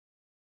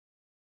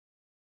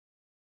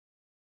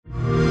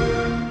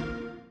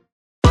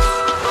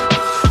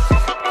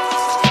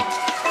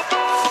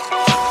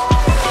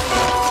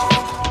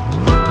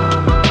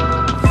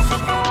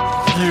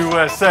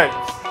USA.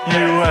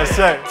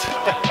 USA.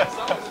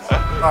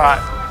 All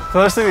right.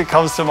 First thing that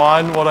comes to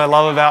mind, what I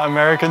love about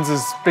Americans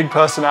is big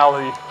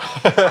personality.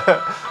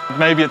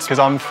 Maybe it's because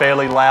I'm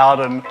fairly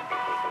loud and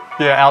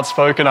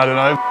outspoken, I don't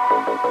know.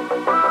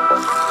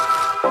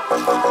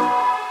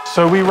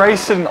 So we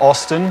race in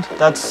Austin.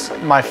 That's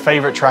my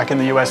favorite track in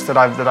the US that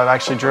I've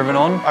actually driven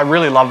on. I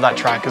really love that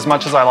track. As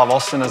much as I love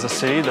Austin as a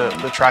city,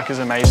 the track is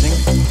amazing.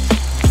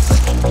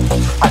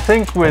 I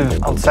think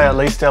with, I'd say at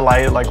least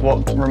LA, like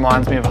what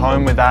reminds me of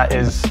home with that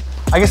is,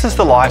 I guess it's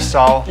the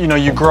lifestyle. You know,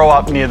 you grow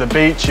up near the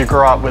beach, you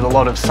grow up with a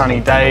lot of sunny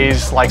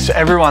days, like so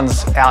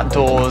everyone's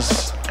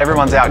outdoors,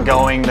 everyone's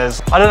outgoing.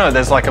 There's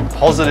like a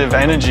positive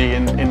energy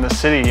in the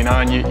city, you know,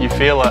 and you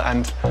feel it,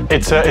 and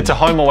it's a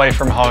home away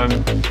from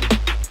home.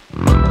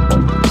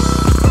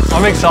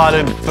 I'm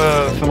excited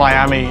for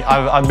Miami.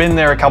 I've been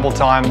there a couple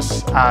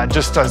times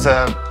just as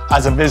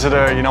a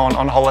visitor, you know,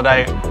 on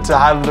holiday. To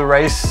have the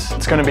race,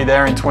 it's going to be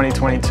there in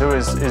 2022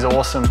 is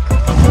awesome.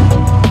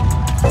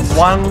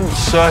 One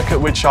circuit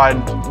which I'd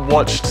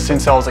watched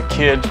since I was a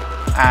kid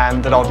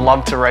and that I'd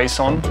love to race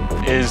on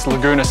is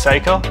Laguna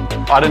Seca.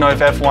 I don't know if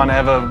F1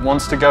 ever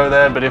wants to go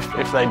there, but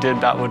if they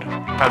did, that'd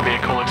be a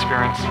cool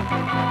experience.